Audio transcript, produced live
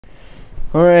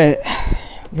Alright,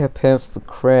 we got past the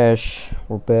crash.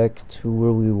 We're back to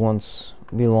where we once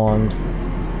belonged. So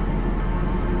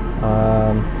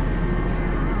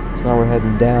now we're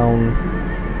heading down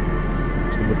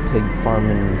to the pig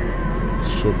farming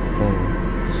shit thing.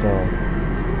 So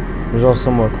there's also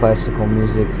some more classical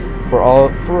music for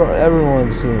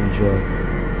everyone to enjoy.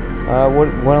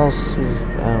 What else is, I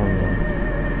don't know.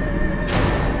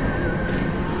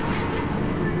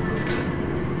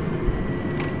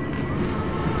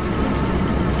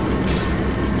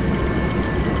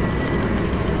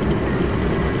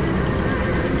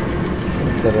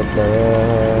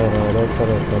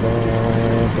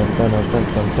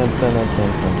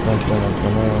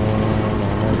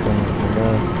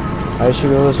 I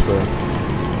should go this way.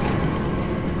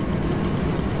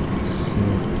 Let's see.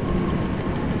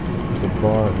 There's a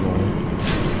bar there.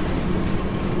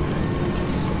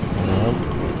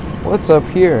 What's up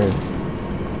here?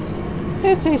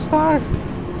 It's a star.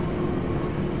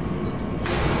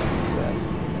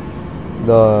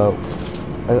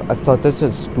 I thought this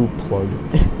said spoop plug.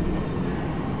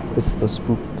 It's the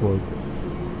spoop plug.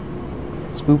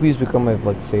 Spoopy's become my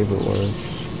favorite word.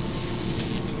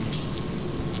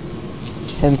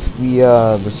 Hence the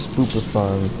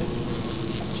spoop-a-thon.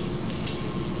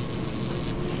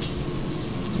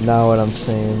 Now what I'm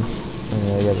saying.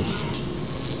 I gotta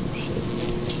some shit.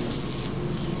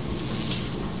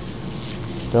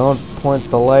 Don't point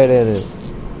the light at it.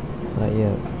 Not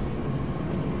yet.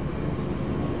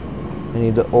 I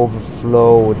need to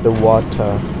overflow with the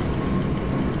water.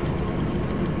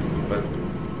 But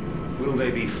will they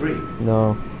be free?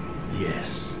 No.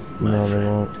 Yes, my No, friend. they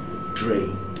won't.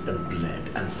 Drained and bled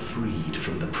and freed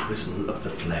from the prison of the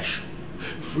flesh.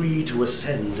 Free to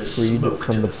ascend as Freed smoke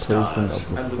from to the the prison stars. of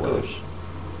the And the good. flesh.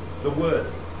 The word.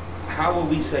 How will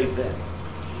we save them?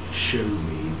 Show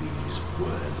me these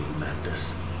worthy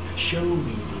Mandus. Show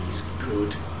me these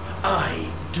good. I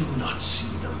do not see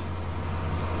them.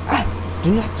 I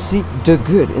do not see the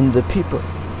good in the people.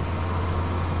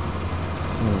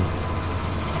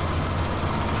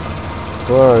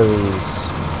 What are these?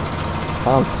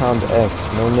 Compound X,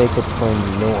 no naked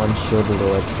flame, no unshielded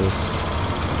electrics.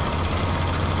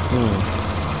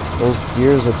 Those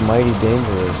gears look mighty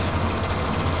dangerous.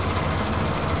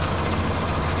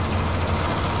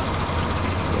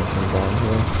 Nothing down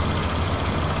here.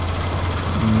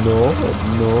 No.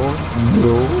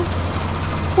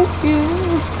 Okay,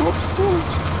 let's go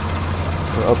upstairs.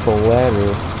 Or up a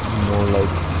ladder, more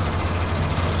like.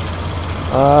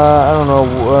 I don't know.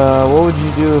 What would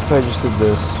you do if I just did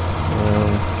this?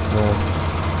 No.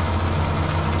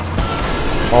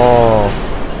 Oh,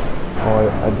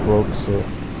 I broke it.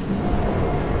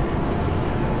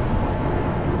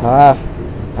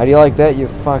 How do you like that, you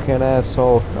fucking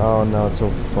asshole? Oh no, it's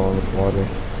overflowing with water.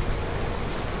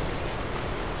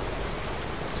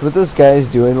 So what this guy is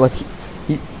doing,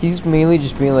 he's mainly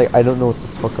just being like, I don't know what the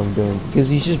fuck I'm doing, because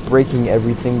he's just breaking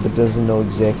everything, but doesn't know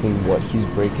exactly what he's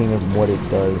breaking and what it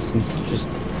does. He's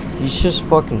just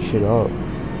fucking shit up.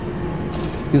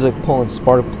 He's like pulling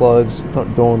spark plugs,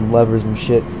 throwing levers and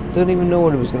shit. Didn't even know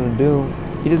what it was gonna do.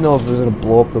 He didn't know if it was gonna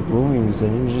blow up the room he was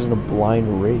in. He was just in a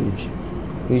blind rage.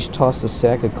 He just tossed a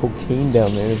sack of cocaine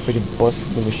down there and freaking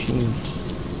busted the machine.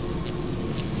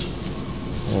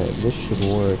 Alright, this should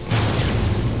work.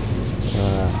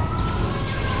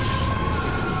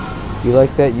 You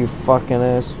like that, you fucking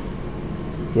ass?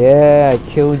 Yeah, I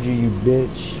killed you, you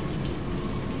bitch.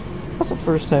 That's the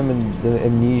first time in the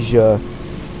Amnesia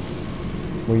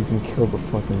where you can kill the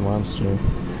fucking monster.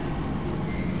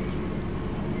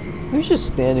 He was just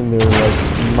standing there,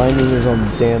 minding his own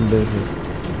damn business.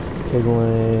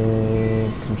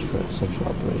 Piggling, sexual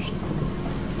operation.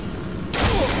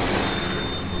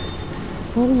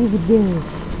 What are you doing?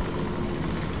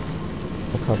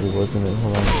 That probably wasn't it.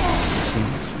 Hold on.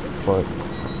 Jesus fuck.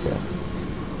 Okay.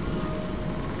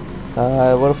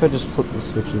 What if I just flip the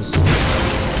switches?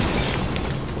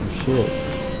 Oh shit.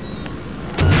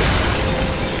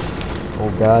 Oh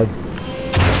god.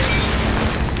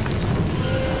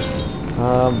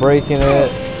 I'm breaking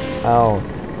it. Ow.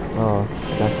 Oh,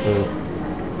 that hurt.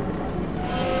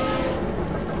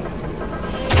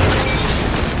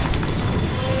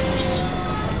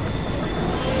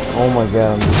 Oh my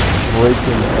god, I'm just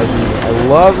breaking everything. I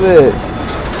love it!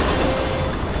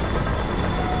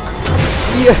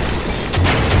 Yeah!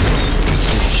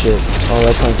 Oh, shit. Oh,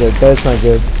 that's not good. That's not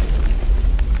good.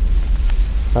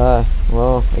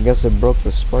 Well, I guess I broke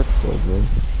the spark plug then.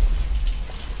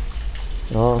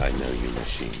 Oh. I know you,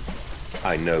 machine.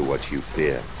 I know what you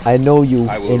fear. I know you,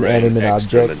 I will rain inanimate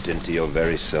object. excrement into your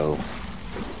very soul.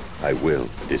 I will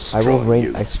destroy I will rain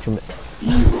you. excrement.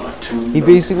 You are too He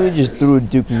basically just threw a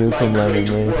Duke Nukem line at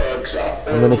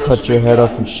me. I'm gonna cut your head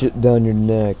off and shit down your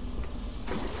neck.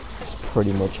 That's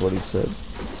pretty much what he said.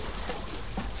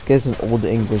 This guy's an old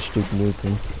English Duke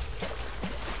Nukem.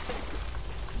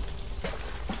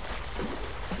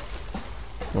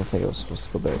 I don't think I was supposed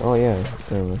to go back. Oh yeah,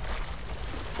 never mind.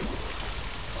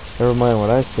 Never mind what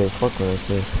I say, fuck what I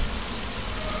say.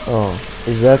 Oh,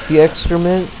 is that the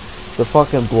excrement? The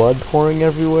fucking blood pouring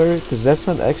everywhere? Because that's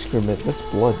not excrement, that's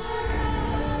blood.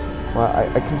 Well,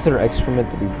 I consider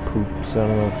excrement to be poop, so I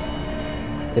don't know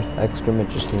if excrement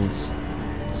just means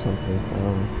something. I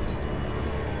don't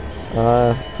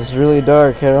know. It's really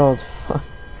dark, I don't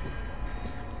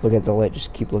look at the light,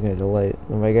 just keep looking at the light.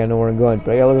 Oh, I gotta know where I'm going, but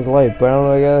I gotta look at the light, but I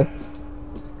don't know,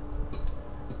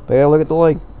 but I gotta look at the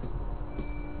light.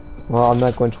 Well, I'm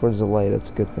not going towards the light,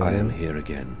 that's a good thing. I am here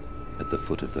again, at the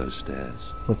foot of those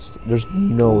stairs. There's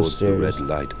no Towards stairs. the red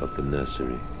light of the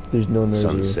nursery. There's no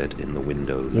nursery. Sunset in the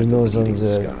window. There's like no a bleeding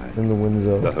sunset sky. in the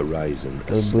window. The horizon.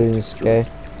 a The bleeding slit through.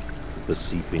 sky. The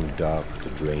seeping dark to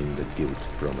drain the guilt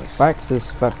from us. Fuck this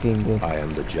fucking. I am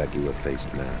the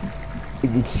jaguar-faced man.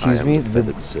 Excuse I am me, the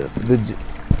feathered serpent.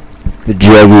 the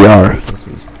Jaguar.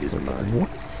 Is mine.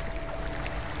 What?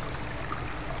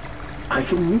 I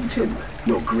can meet him,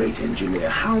 your great engineer.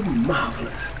 How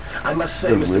marvelous. I must say,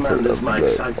 The Mr. river Manders, of my the-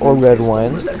 excitement or red is wine.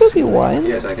 almost Could be exceeding. wine.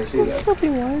 Yes, I can see that. Could be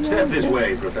wine. Step this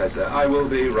way, Professor. I will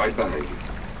be right behind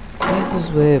you. This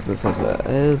is way, Professor.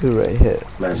 I'll be right here.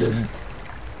 Manders.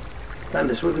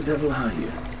 Manders, where the devil are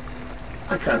you?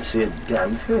 I can't see a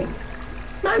damn thing.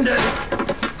 Manders!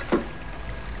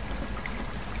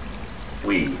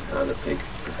 We are the pig,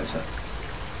 Professor.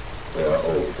 We are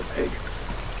all the pig.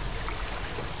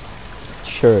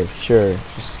 Sure.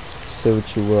 Just say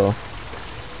what you will.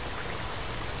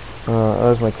 That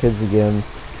was my kids again.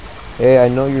 Hey, I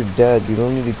know you're dead. You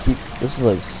don't need to keep. This is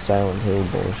like Silent Hill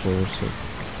bullshit or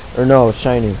something. Or no,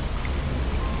 Shiny.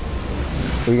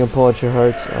 Are you gonna pull out your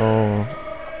hearts? Oh.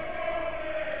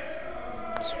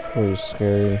 It's pretty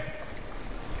scary.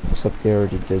 Except they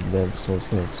already did that, so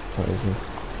it's not surprising.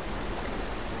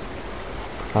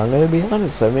 I'm gonna be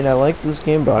honest. I mean, I like this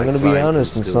game, but I'm gonna be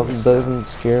honest. When something doesn't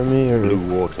scare me or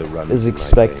Blue water runs is in my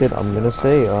expected, veins. I'm gonna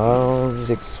say, oh, it's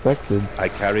expected. I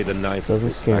carry the knife of Doesn't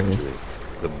this scare me. factory,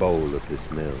 the bowl of this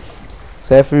mill.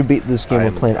 So after we beat this game, I we're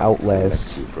am playing come to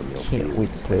Outlast. collect you from your Can't wait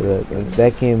to fields. play that.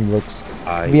 That game looks.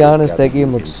 I To be will honest, gather that game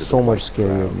you looks into so the much white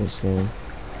scarier ground. than this game.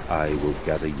 I will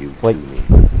gather you Like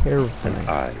to me, terrifying. and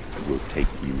I will take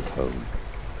you home.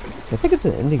 I think it's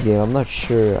an indie game. I'm not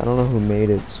sure. I don't know who made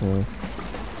it, so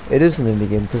it is an indie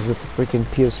game because it's the freaking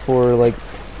PS4 like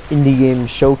indie game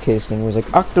showcase thing. It was like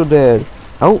Octodad,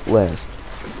 Outlast.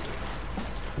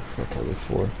 I forgot the other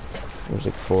four. There's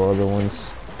like 4 other ones.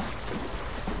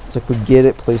 It's like we get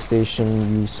it, PlayStation.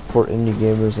 You support indie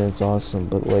gamers and it's awesome.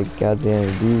 But like,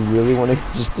 goddamn, do you really want to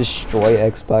just destroy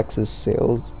Xbox's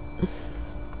sales?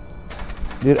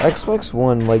 Dude, Xbox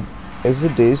One, like, as the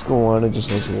days go on, it just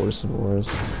looks worse and worse.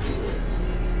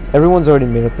 Everyone's already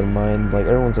made up their mind. Like,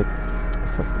 everyone's like,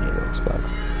 I fucking hate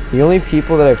Xbox. The only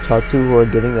people that I've talked to who are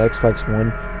getting the Xbox One,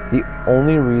 the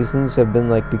only reasons have been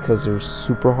like because they're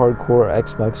super hardcore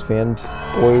Xbox fan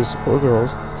boys or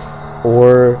girls,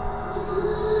 or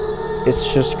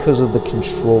it's just because of the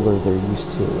controller they're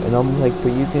used to. And I'm like,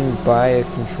 but you can buy a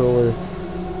controller.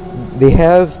 They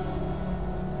have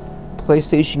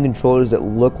PlayStation controllers that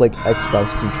look like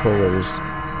Xbox controllers,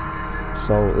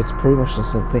 so it's pretty much the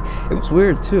same thing. It was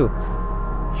weird too.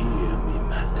 Hear me,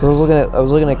 Manders. I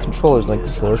was looking at controllers, like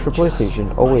controllers for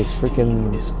PlayStation. Oh wait,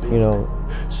 freaking, you know,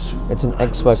 it's an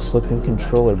Xbox looking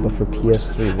controller, but for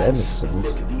PS3. That makes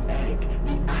sense. The egg,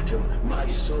 the atom, my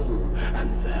soul,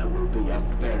 and there will be a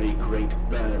very great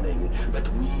burning, that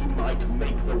we might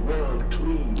make the world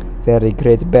clean. Very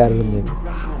great burning.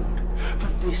 Proud,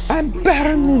 for this I'm is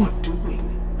burning. your doing.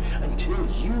 Until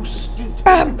you steeped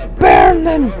I'm in the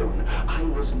burning. throne, I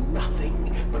was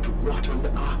nothing but rotten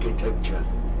architecture,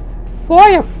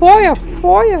 Fire! Fire!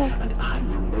 Fire! and I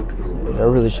will make the world. I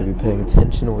really should be paying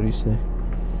attention to what you say.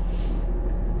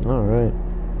 Alright.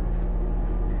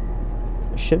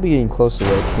 I should be getting close to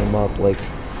where I came up. Like,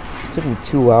 it took me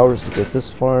 2 hours to get this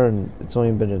far, and it's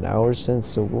only been an hour since,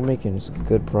 so we're making some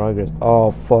good progress.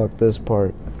 Oh, fuck, this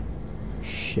part.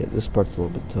 Shit, this part's a little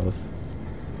bit tough.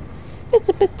 It's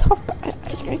a bit tough, but I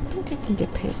think I can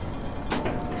get past it.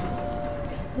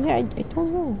 Yeah, I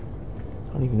don't know.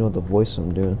 I don't even know what the voice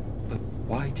I'm doing. But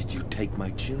why did you take my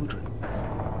children?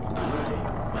 Bloody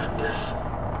Manders.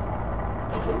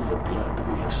 Of all the blood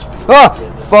we have spilled Ah!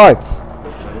 together, Fuck!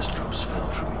 the first drops fell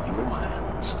from your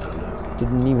hands alone.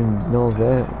 Didn't even know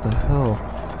that. What the hell?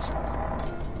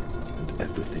 And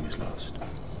everything is lost.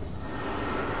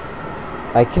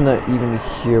 I cannot even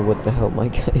hear what the hell my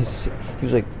guy is saying. He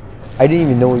was like, I didn't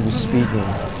even know he was speaking.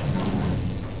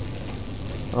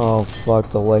 Oh fuck,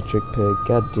 the electric pig.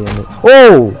 God damn it.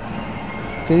 Oh!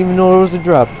 Didn't even know there was a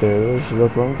drop there. Should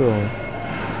look where I'm going.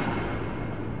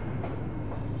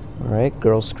 Alright,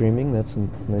 girl screaming. That's a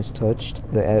nice touch to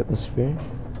the atmosphere.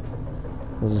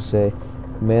 What does it say?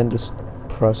 Mandis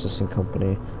Processing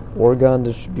Company. Oregon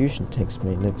Distribution Tanks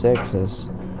Maintenance Access.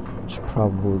 Should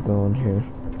probably go in here.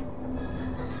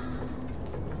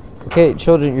 Okay,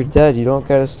 children, you're dead. You don't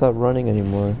gotta stop running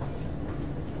anymore.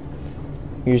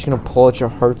 You're just gonna pull out your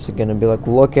hearts again and be like,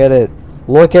 look at it.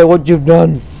 Look at what you've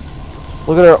done.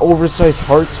 Look at our oversized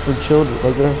hearts for children.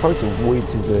 Like, their hearts are way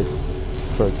too big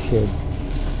for a kid.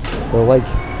 They're like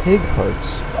pig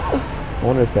hearts. I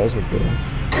wonder if that's what they are.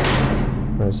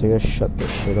 Alright, so I gotta shut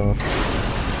this shit off.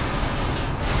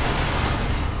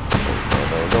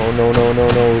 No.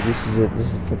 This is it.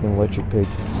 This is the fucking electric pig.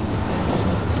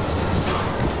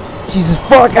 Jesus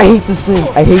fuck, I hate this thing.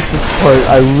 I hate this part.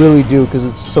 I really do, because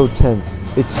it's so tense.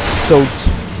 It's so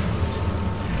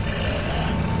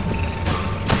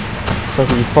Suck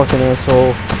it, you fucking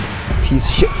asshole. Piece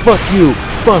of shit. Fuck you.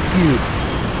 Fuck you.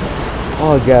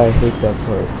 Oh god, I hate that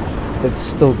part. It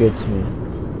still gets me.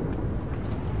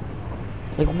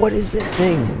 Like, what is that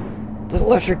thing? It's an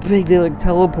electric pig that like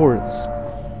teleports.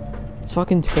 It's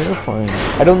fucking terrifying.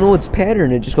 I don't know its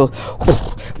pattern. It just goes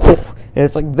and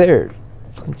it's like there. It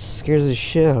fucking scares the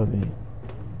shit out of me.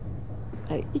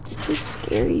 It's just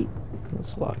scary.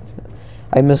 It's locked.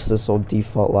 I miss this old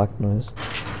default lock noise.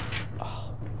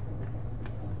 Oh.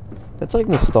 That's like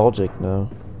nostalgic now.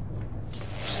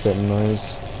 Just that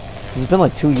noise. It's been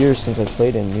like 2 years since I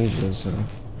played Amnesia, so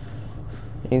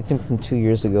anything from 2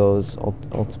 years ago is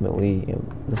ultimately, you know,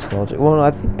 nostalgic. Well, no,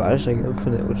 I think Bioshock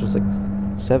Infinite, which was like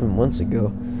 7 months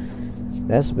ago,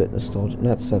 that's a bit nostalgic.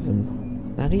 Not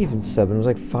 7, not even 7. It was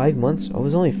like 5 months. Oh, it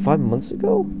was only 5 months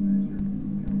ago.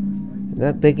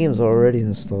 That game's already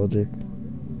nostalgic.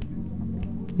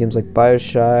 Games like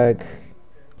Bioshock,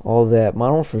 all that.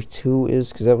 Modern Warfare 2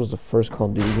 is, because that was the first Call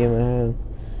of Duty game I had.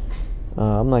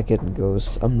 I'm not getting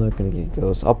Ghost. I'm not gonna get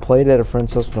Ghost. I'll play it at a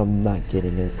friend's house, but I'm not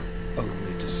getting it.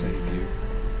 Only to save you.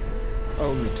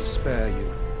 Only to spare you.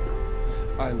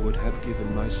 I would have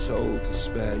given my soul to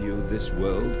spare you this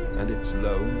world and its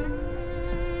loan.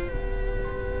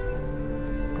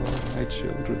 Oh, my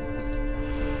children.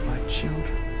 My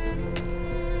children.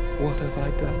 What have I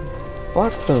done?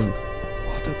 Fuck them.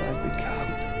 What have I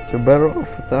become? You're better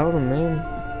off without them, man.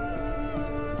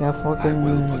 Yeah, fucking I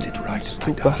will put it right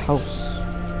stupid if I die. house.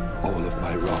 All of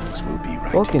my wrongs will be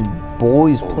right. Fucking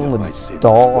boys All playing of with my sins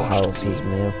doll washed houses, clean.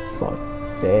 man. Fuck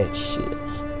that shit.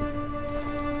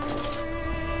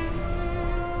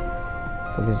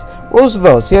 Fuck is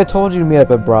Roosevelt? See, I told you to meet up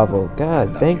at Bravo.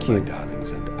 God, thank My you. darlings,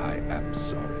 and I am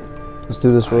sorry. Let's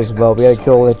do this, I Roosevelt. We am gotta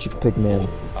kill sorry that for pig man. all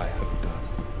I have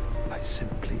done. I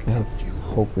simply I love you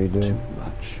hope we do. too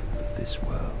much for this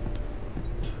world.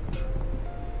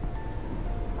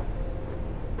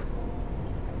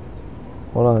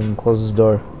 Hold on, close this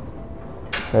door.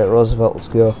 Alright, Roosevelt, let's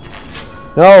go.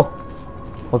 No!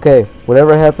 Okay,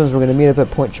 whatever happens, we're gonna meet up at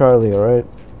Point Charlie, alright?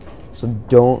 So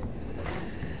don't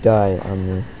die on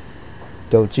me.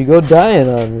 Don't you go dying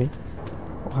on me.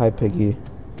 Oh, hi, Piggy.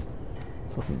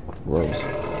 Fucking gross.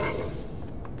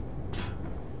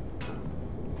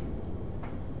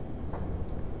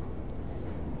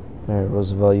 Alright,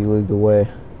 Roosevelt, you lead the way.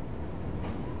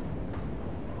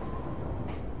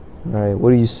 Alright, what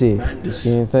do you see? Do you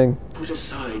see anything? Put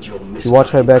aside your You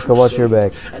watch my back, I'll watch your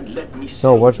back. and let me No,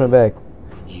 save watch my you. back.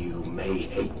 You may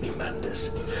hate me, Mandus,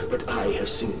 but I have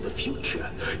seen the future,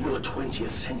 your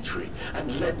 20th century,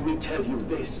 and let me tell you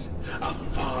this, a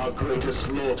far greater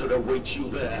slaughter awaits you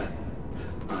there.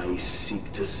 I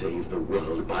seek to save the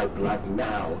world by blood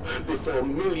now, before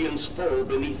millions fall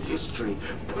beneath history,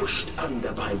 pushed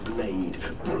under by blade,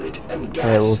 bullet, and Alright,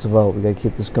 gas. Roosevelt, we gotta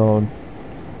keep this going.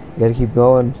 We gotta keep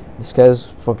going. This guy's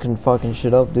fucking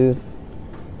shit up, dude.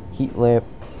 Heat lamp,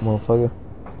 motherfucker.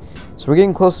 So we're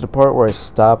getting close to the part where I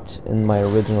stopped in my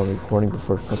original recording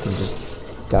before it fucking just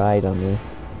died on me.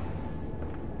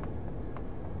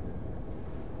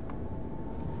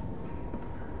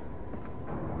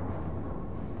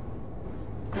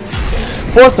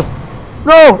 What the f—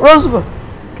 No! Roosevelt!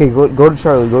 Okay, go to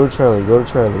Charlie, go to Charlie, go to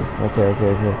Charlie. Okay.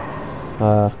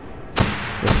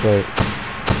 This way.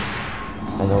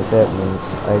 I know what that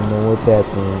means. I know what that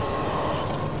means.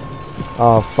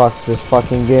 Oh, fuck this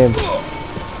fucking game.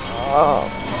 Oh.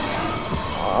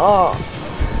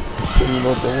 Didn't even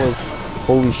know what that was.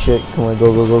 Holy shit. Come on,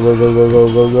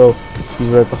 go. He's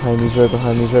right behind me, he's right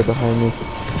behind me, he's right behind me.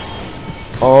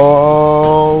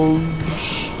 Oh,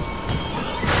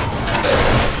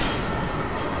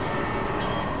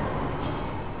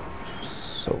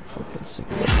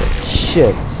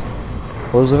 shit.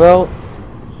 Roosevelt?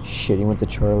 Shit, he went to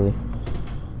Charlie.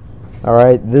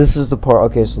 Alright, this is the part.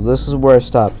 Okay, so this is where I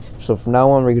stopped. So from now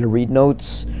on, we're going to read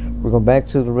notes. We're going back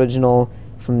to the original.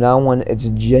 From now on, it's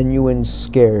genuine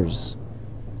scares.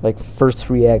 Like, first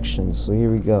reactions. So here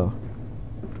we go.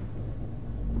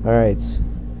 Alright.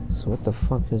 So what the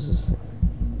fuck is this?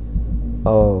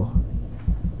 Oh.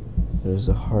 There's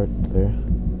a heart there.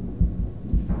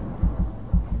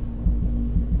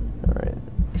 Alright.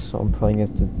 So I'm probably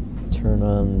going to have to turn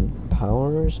on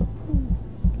power or something?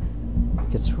 It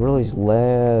gets really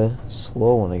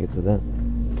slow when I get to that.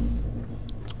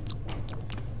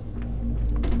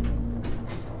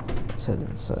 Let's head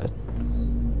inside.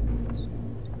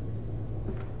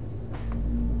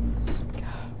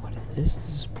 God, what is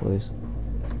this place?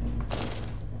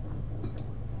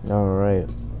 Alright.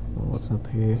 Well, what's up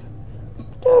here?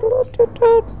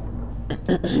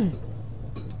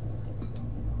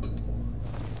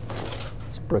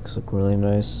 These bricks look really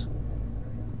nice.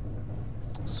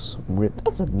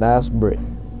 That's a nice brick.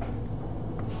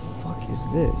 What the fuck is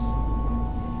this?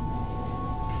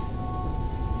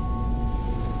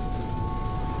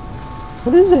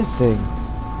 What is that thing?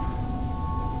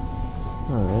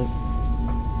 Alright.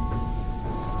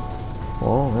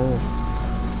 Oh, man.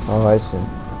 Oh, I see. Alright,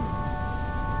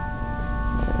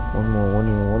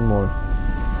 one more.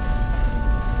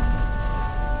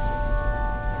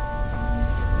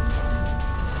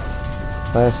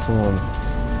 Last one.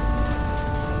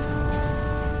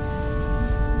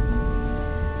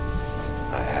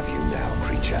 I have you now,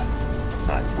 creature.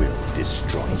 I will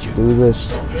destroy you. Do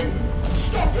this. Stop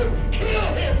him!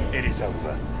 Kill him! It is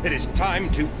over. It is time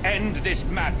to end this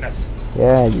madness.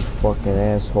 Yeah, you fucking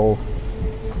asshole.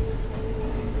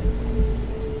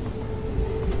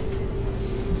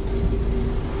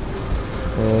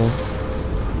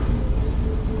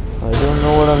 I don't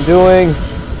know what I'm doing.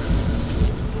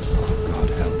 God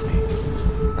help me.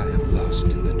 I am lost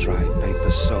in the dry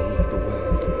paper soul of the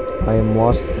world. I am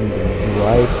lost in the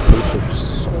dry paper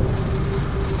soul.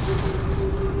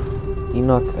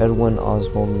 Enoch, Edwin,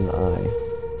 Oswald, and I.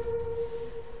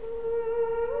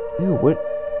 Ew, what?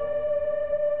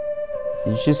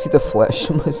 Did you just see the flash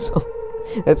of myself?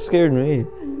 That scared me.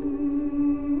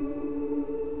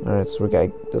 Alright, so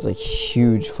there's a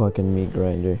huge fucking meat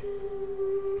grinder.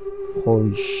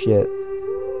 Holy shit.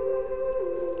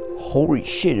 Holy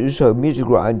shit, it's a meat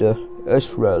grinder.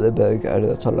 It's really big and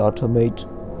it's a lot of meat.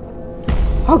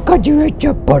 How could you eat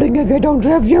your pudding if you don't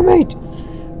have your meat?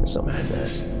 Or something like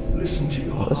that. Listen to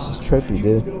your This is heart. trippy,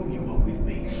 dude. You know you are with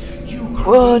me. You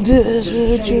Oh, created this to is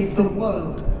really save the trippy.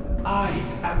 world. I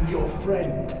am your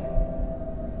friend.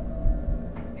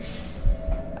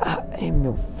 I am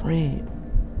your friend.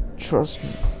 Trust me.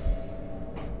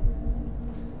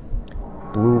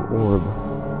 Blue orb.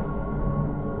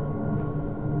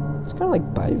 It's kind of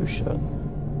like Bioshock. I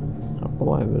don't know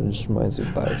why, but it just reminds me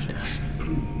of Bioshock. Mandus,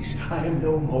 please, I am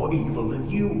no more evil than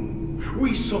you.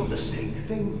 We sought the same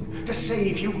thing, to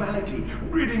save humanity,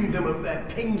 ridding them of their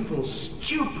painful,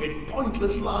 stupid,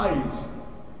 pointless lives.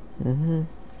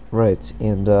 Right,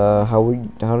 and how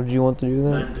did you want to do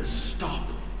that? Mandus, stop.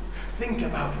 Think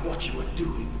about what you are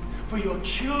doing. For your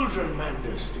children,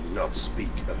 Mandus. Do not speak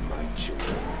of my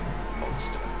children,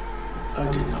 monster. I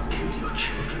did not kill your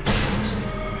children, Mandus.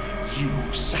 You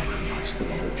sacrificed them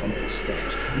on the temple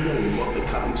steps, knowing what the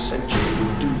coming century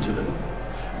would do to them.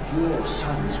 Your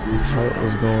sons will What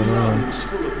is going on? lungs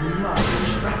full of mud and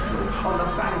shrapnel on the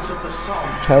banks of the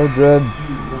Somme. Child dread.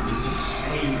 You wanted to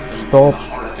save them Stop. from the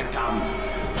horror to come.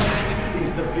 That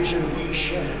is the vision we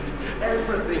shared.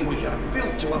 Everything we have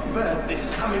built to avert this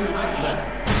coming nightmare.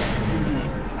 You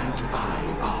and I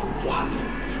are one.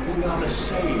 We are the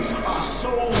same. Our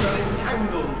souls are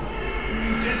entangled.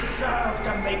 We deserve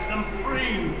to make them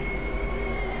free.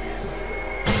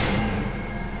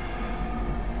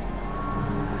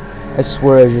 I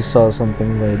swear I just saw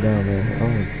something lay down there.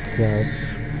 Oh god.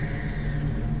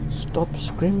 Stop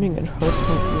screaming, it hurts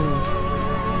my ears.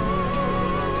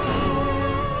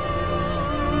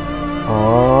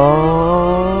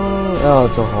 Oh,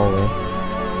 it's a hallway.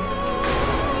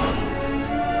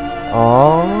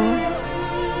 Oh,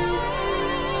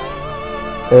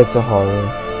 it's a hallway.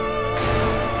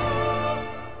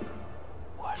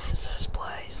 What is this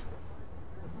place?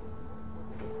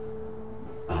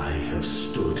 I have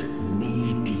stood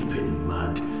knee-deep in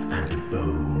mud and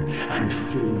bone and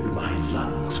filled my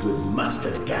lungs with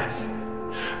mustard gas.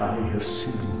 I have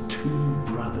seen 2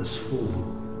 brothers fall.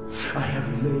 I have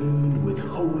lain with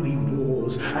holy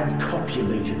wars and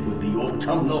copulated with the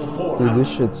autumnal fallout. Dude,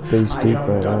 this shit's space deep I have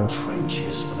right dug now.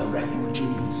 trenches for the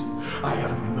refugees. I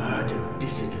have murdered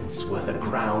dissidents where the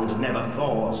ground never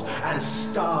thaws and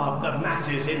starve the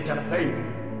masses into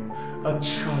pain. A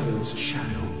child's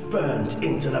shadow burnt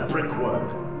into the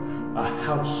brickwork. A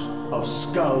house of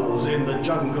skulls in the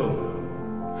jungle.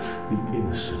 The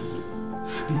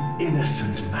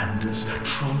innocent Manders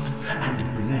trod and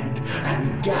bled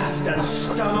and gassed and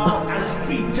starved and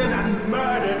beaten and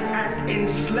murdered and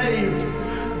enslaved.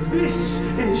 This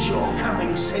is your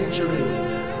coming century.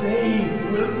 They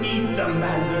will eat the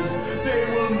Manders. They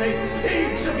will make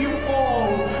pigs of you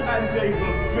all, and they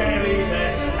will bury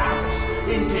their snouts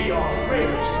into your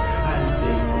ribs, and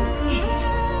they will eat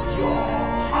your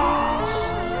hearts.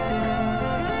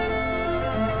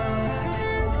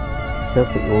 Is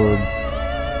that the orb?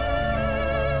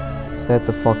 Is that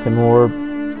the fucking orb?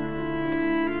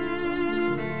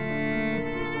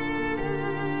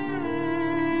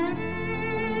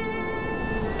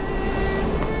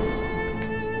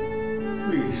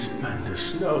 Please,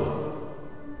 Manders, no.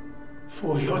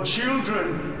 For your children.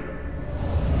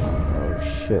 Oh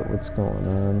shit, what's going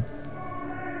on?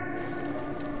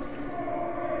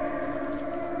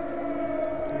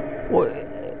 What?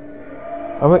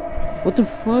 Alright, what the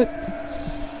fuck?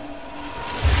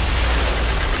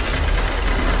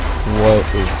 What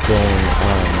is going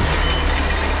on?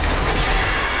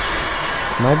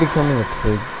 Am I becoming a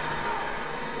pig?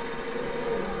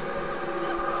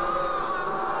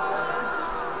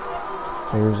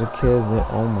 There's a kid that,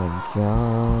 oh my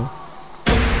god.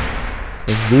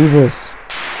 Let's do this.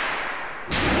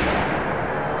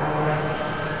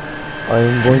 I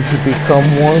am going to become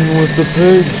one with the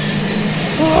pigs.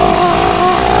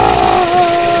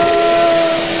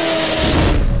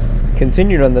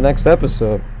 Continued on the next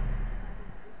episode.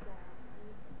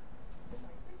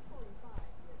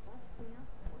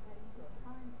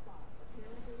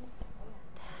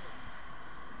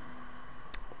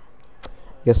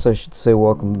 Guess I should say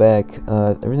welcome back.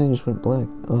 Everything just went black.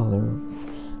 Oh,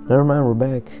 never mind, we're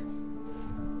back.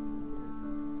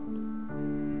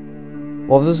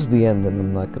 Well, if this is the end, then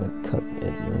I'm not gonna cut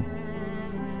it, man.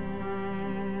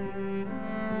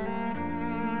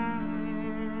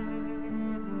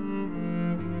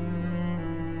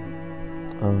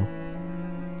 Oh.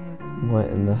 What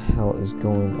in the hell is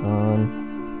going on?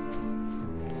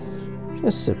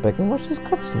 Just sit back and watch this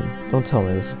cutscene. Don't tell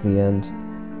me this is the end.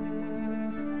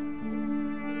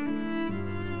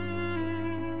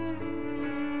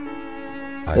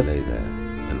 I lay there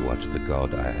and watched the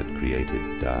god I had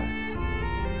created die.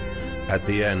 At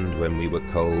the end, when we were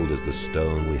cold as the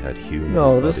stone we had hewn.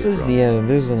 No, this is the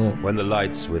end, isn't it? When the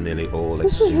lights were nearly all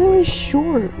This was really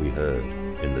short. we heard,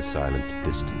 in the silent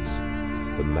distance,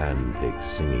 the man-pigs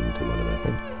singing to one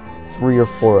another. 3 or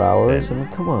 4 hours? Then, I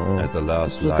mean, come on. as the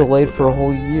last This was lights delayed were for a gone,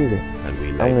 whole year. and we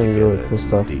I'm lay gonna be really together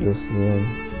pissed in off deep. at this at the end.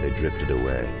 They drifted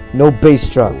away. No bass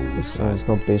drop. All the There's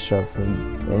no bass drop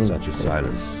from any. Such a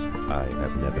silence I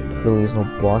have never known. Really, there's no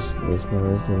boss to this, no,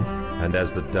 is there? And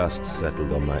as the dust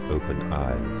settled on my open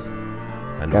eyes,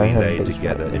 and Gotta we have a lay bass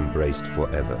together drop, yeah. embraced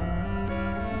forever,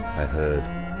 I heard,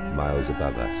 miles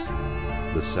above us,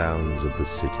 the sounds of the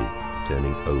city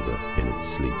turning over in its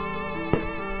sleep.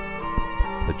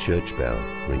 A church bell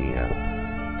ringing out.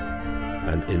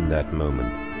 And in that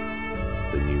moment,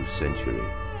 the new century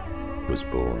was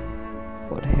born.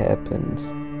 What happened?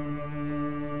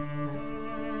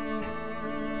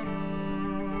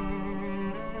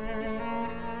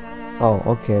 Oh,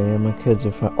 okay, yeah, my kids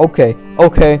are fine. Okay,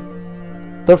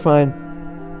 they're fine.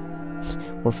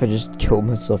 What if I just killed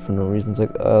myself for no reason? It's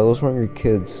like, those weren't your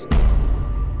kids.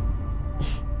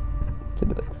 To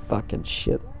be like, fucking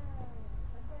shit.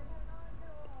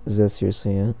 Is that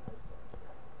seriously it?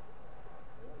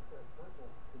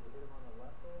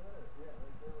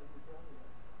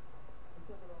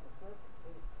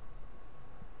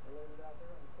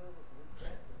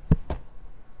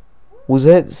 Was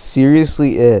that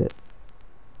seriously it?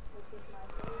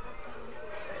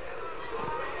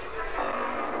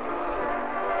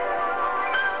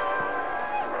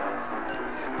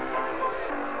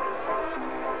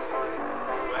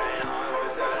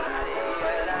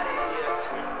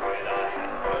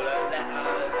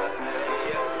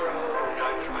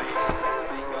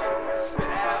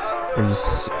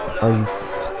 Are you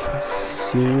fucking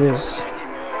serious?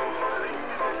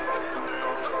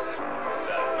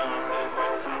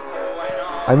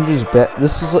 I'm just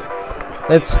this is like,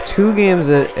 that's 2 games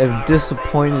that have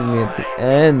disappointed me at the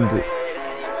end.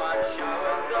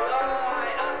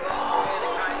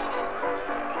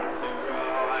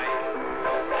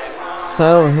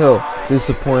 Silent Hill,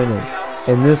 disappointing.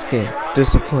 And this game,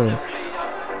 disappointing.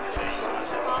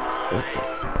 What the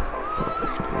fuck,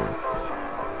 dude?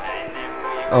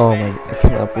 Oh my, I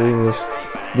cannot believe this.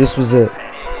 This was it.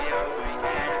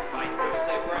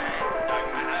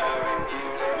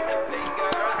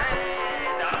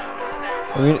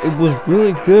 I mean, it was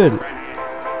really good,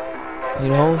 you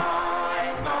know,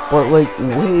 but like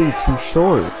way too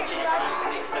short.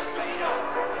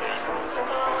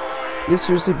 You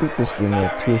seriously beat this game in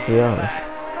like 2 or 3 hours.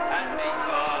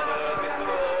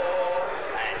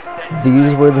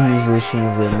 These were the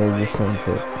musicians that made the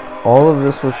soundtrack. All of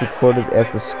this was recorded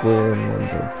at the Square in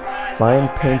London. Fine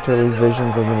painterly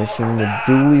visions of the machine were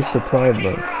duly supplied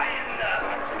by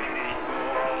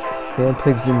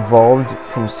Pigs involved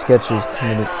from sketches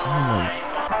committed. Oh my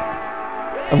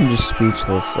God. I'm just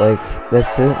speechless. Like,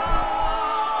 that's it.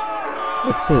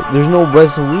 That's it. There's no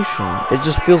resolution. It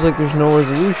just feels like there's no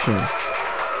resolution.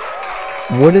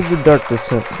 What did the Dark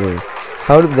Descent do?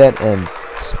 How did that end?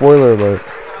 Spoiler alert.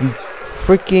 You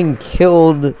freaking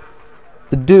killed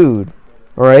the dude.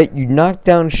 Alright? You knocked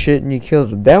down shit and you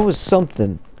killed him. That was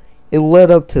something. It led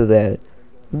up to that.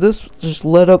 This just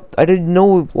led up. I didn't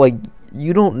know, like,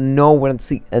 you don't know when it's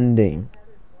the ending.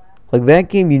 Like, that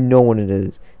game, you know when it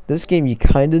is. This game, you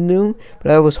kind of knew,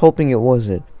 but I was hoping it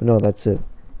wasn't. But no, that's it.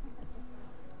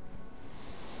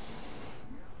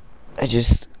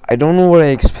 I don't know what I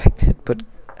expected, but,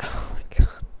 oh my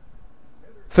God.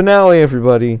 Finale,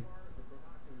 everybody.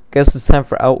 Guess it's time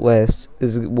for Outlast.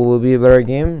 Will it be a better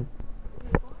game?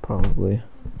 Probably.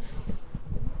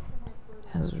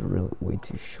 That's really way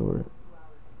too short.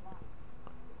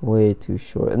 Way too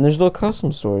short. And there's no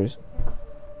custom stories.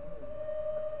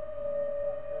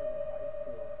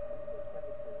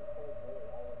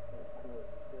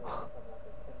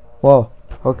 Well,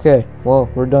 okay. Well,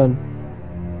 we're done.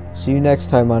 See you next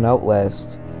time on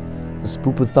Outlast. The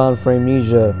spoop-a-thon for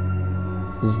Amnesia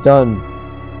is done,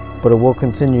 but it will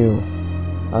continue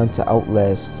on to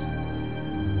Outlast.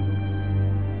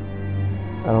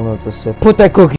 I don't know what to say. Put that cookie!